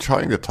 what I'm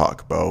trying to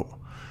talk about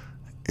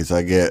is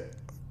I get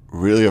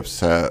really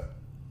upset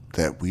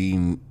that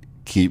we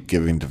keep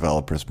giving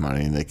developers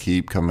money and they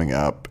keep coming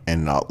up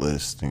and not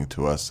listening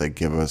to us. They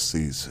give us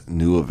these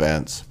new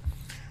events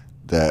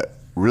that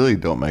really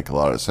don't make a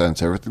lot of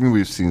sense. Everything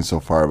we've seen so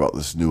far about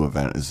this new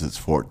event is it's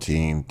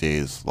 14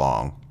 days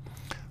long.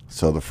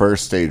 So the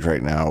first stage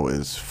right now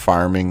is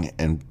farming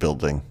and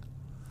building.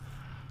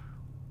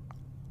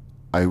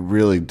 I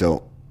really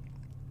don't.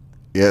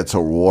 Yeah, it's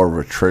a war of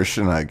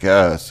attrition, I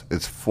guess.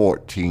 It's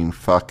 14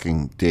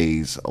 fucking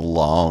days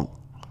long.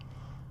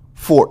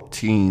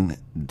 14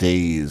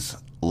 days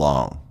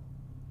long.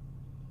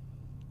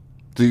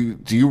 Do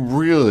you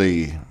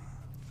really?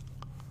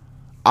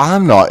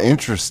 I'm not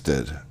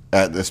interested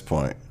at this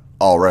point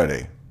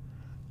already.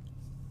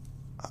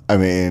 I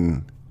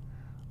mean,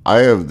 I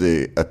have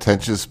the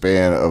attention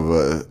span of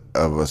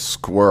a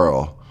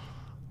squirrel.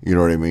 You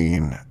know what I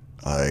mean?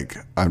 Like,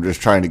 I'm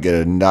just trying to get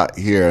a nut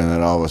here, and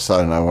then all of a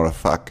sudden I want to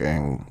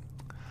fucking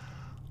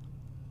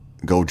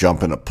go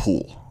jump in a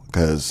pool.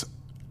 Because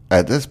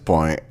at this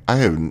point,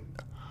 I'm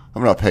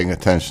not paying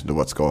attention to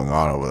what's going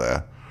on over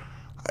there.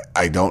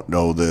 I don't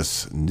know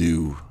this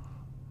new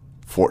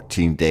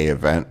 14-day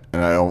event,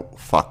 and I don't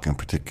fucking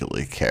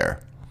particularly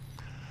care.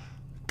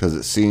 Because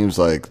it seems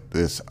like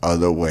this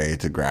other way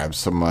to grab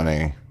some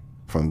money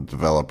from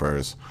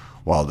developers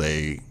while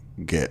they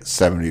get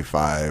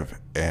 75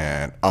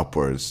 and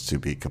upwards to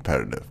be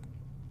competitive.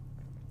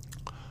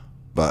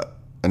 But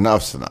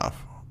enough's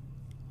enough.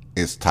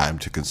 It's time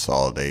to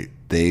consolidate.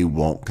 They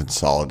won't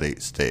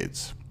consolidate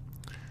states.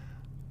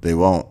 They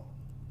won't.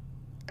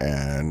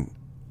 And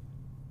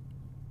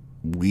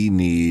we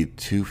need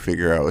to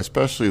figure out,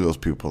 especially those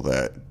people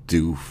that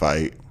do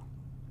fight,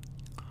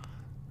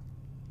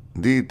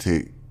 need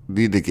to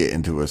get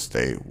into a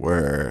state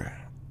where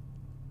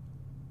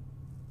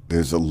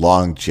there's a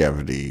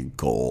longevity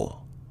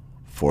goal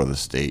for the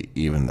state,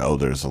 even though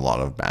there's a lot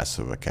of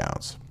massive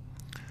accounts.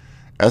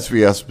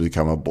 SVS has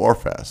become a bore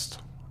fest.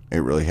 It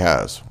really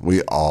has.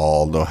 We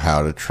all know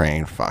how to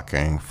train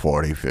fucking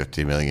 40,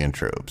 50 million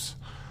troops.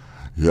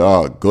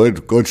 Yeah,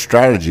 good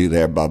strategy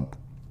there, bub.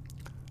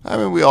 I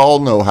mean, we all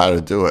know how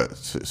to do it,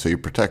 so you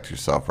protect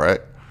yourself,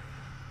 right?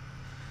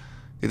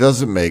 It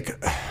doesn't make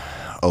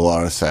a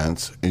lot of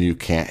sense, and you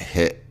can't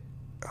hit,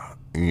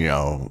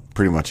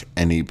 pretty much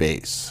any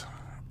base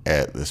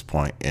at this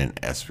point in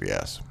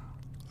SVS.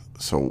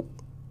 So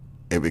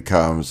it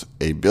becomes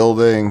a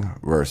building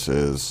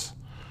versus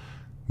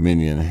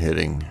minion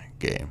hitting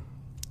game.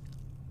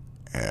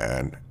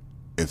 And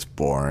it's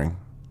boring.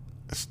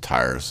 It's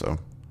tiresome.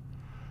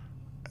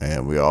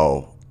 And we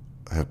all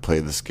have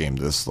played this game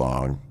this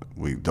long.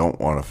 We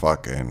don't want to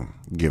fucking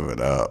give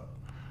it up.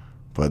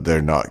 But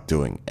they're not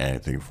doing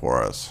anything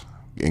for us.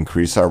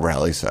 Increase our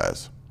rally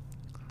size.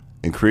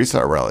 Increase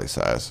our rally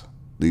size.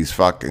 These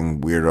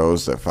fucking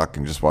weirdos that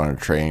fucking just want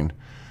to train,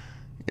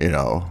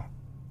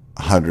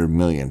 100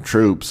 million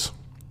troops.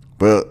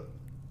 But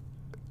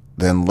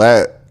then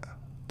let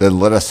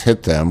us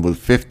hit them with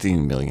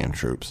 15 million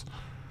troops.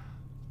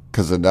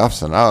 Because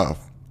enough's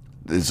enough.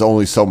 There's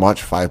only so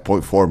much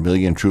 5.4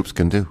 million troops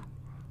can do.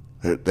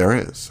 There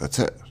is. That's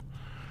it.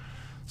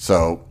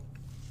 So,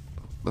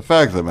 the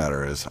fact of the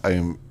matter is,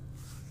 I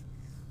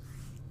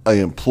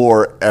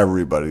implore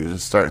everybody to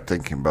start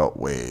thinking about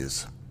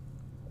ways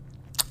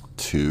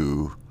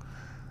to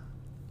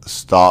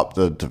stop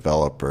the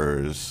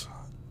developers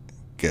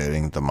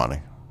getting the money.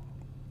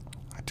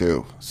 I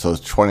do. So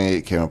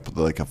 28 came up with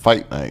like a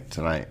fight night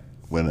tonight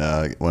when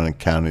the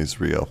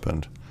counties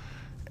reopened,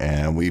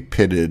 and we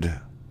pitted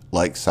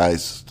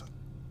like-sized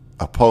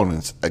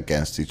opponents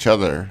against each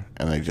other,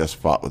 and they just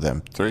fought with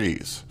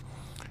M3s.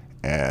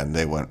 And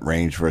they went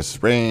range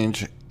versus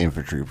range,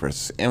 infantry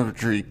versus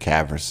infantry,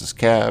 cav versus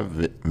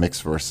cav,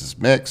 mixed versus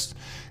mixed,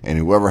 and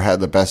whoever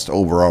had the best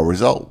overall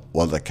result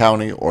was the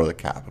county or the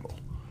capital.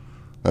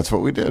 That's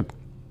what we did.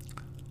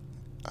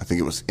 I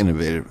think it was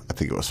innovative. I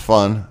think it was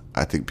fun.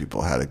 I think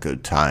people had a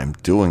good time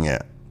doing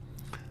it.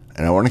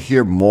 And I want to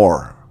hear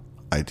more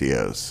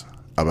ideas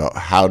about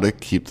how to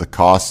keep the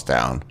costs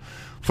down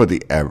for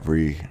the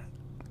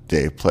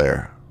everyday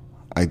player.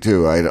 I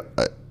do.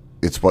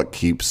 It's what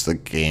keeps the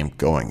game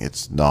going.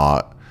 It's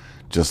not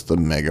just the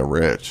mega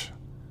rich.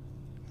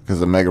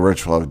 Because the mega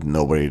rich will have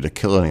nobody to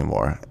kill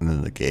anymore, and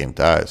then the game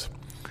dies.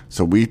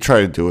 So we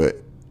try to do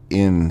it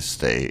in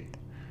state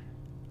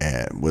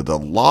and with a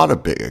lot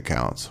of big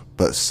accounts,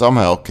 but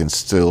somehow can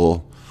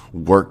still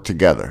work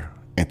together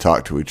and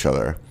talk to each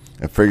other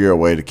and figure a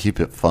way to keep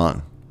it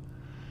fun.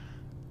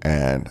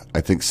 And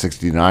I think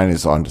 69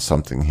 is on to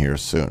something here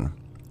soon.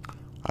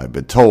 I've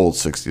been told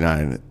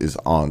 69 is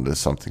on to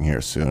something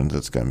here soon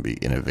that's going to be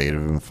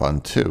innovative and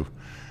fun too.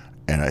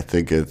 And I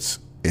think it's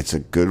a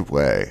good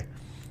way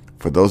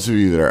for those of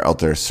you that are out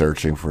there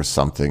searching for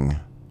something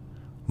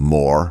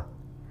more,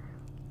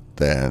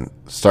 then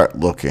start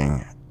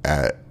looking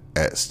at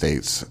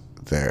states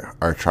that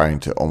are trying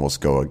to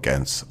almost go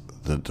against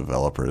the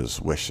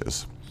developers'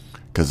 wishes.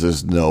 Because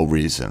there's no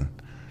reason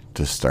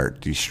to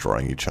start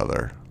destroying each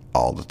other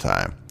all the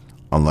time.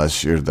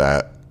 Unless you're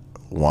that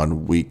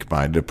one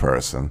weak-minded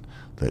person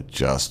that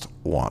just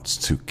wants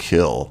to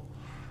kill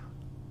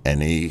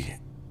any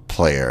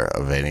player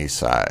of any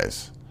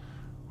size.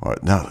 Or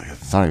no,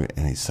 it's not even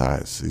any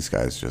size. These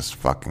guys just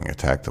fucking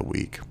attack the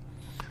weak.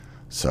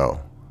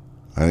 So,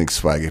 I think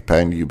Swaggy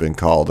Pen, you've been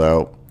called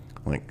out.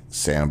 Like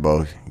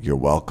Sambo, you're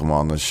welcome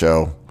on the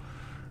show.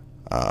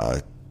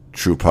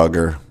 Troop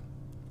Hugger,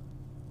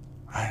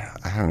 I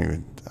don't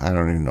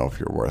even know if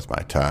you're worth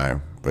my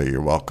time, but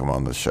you're welcome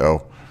on the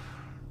show.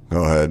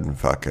 Go ahead and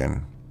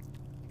fucking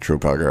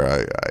Troop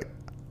Hugger.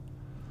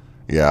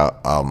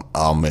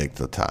 I'll make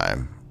the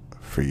time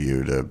for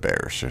you to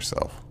embarrass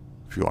yourself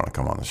if you want to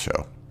come on the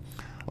show.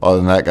 Other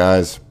than that,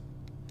 guys,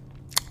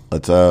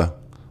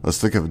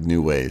 let's think of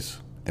new ways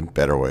and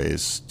better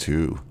ways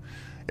to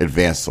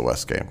advance the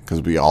West game,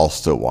 because we all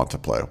still want to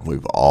play.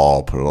 We've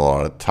all put a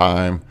lot of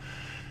time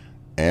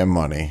and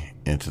money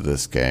into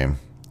this game,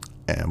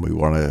 and we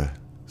want to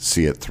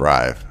see it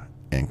thrive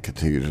and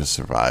continue to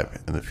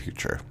survive in the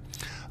future.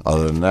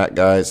 Other than that,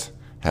 guys,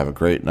 have a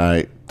great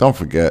night. Don't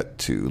forget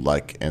to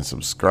like and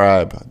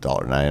subscribe.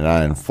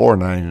 $1.99,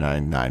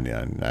 $4.99,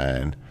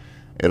 $9.99.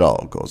 It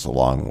all goes a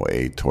long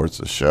way towards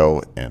the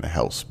show and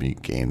helps me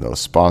gain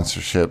those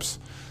sponsorships,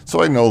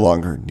 so I no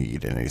longer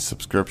need any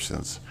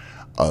subscriptions.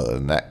 Other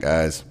than that,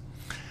 guys,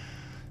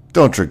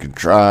 don't drink and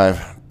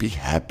drive. Be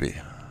happy.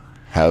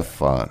 Have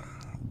fun.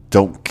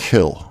 Don't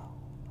kill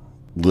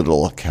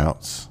little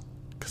accounts,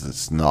 because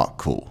it's not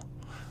cool.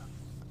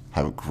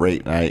 Have a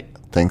great night.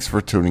 Thanks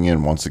for tuning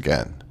in once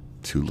again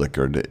to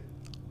Liquored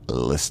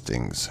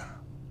Listings.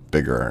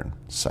 Big Earn,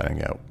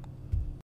 signing out.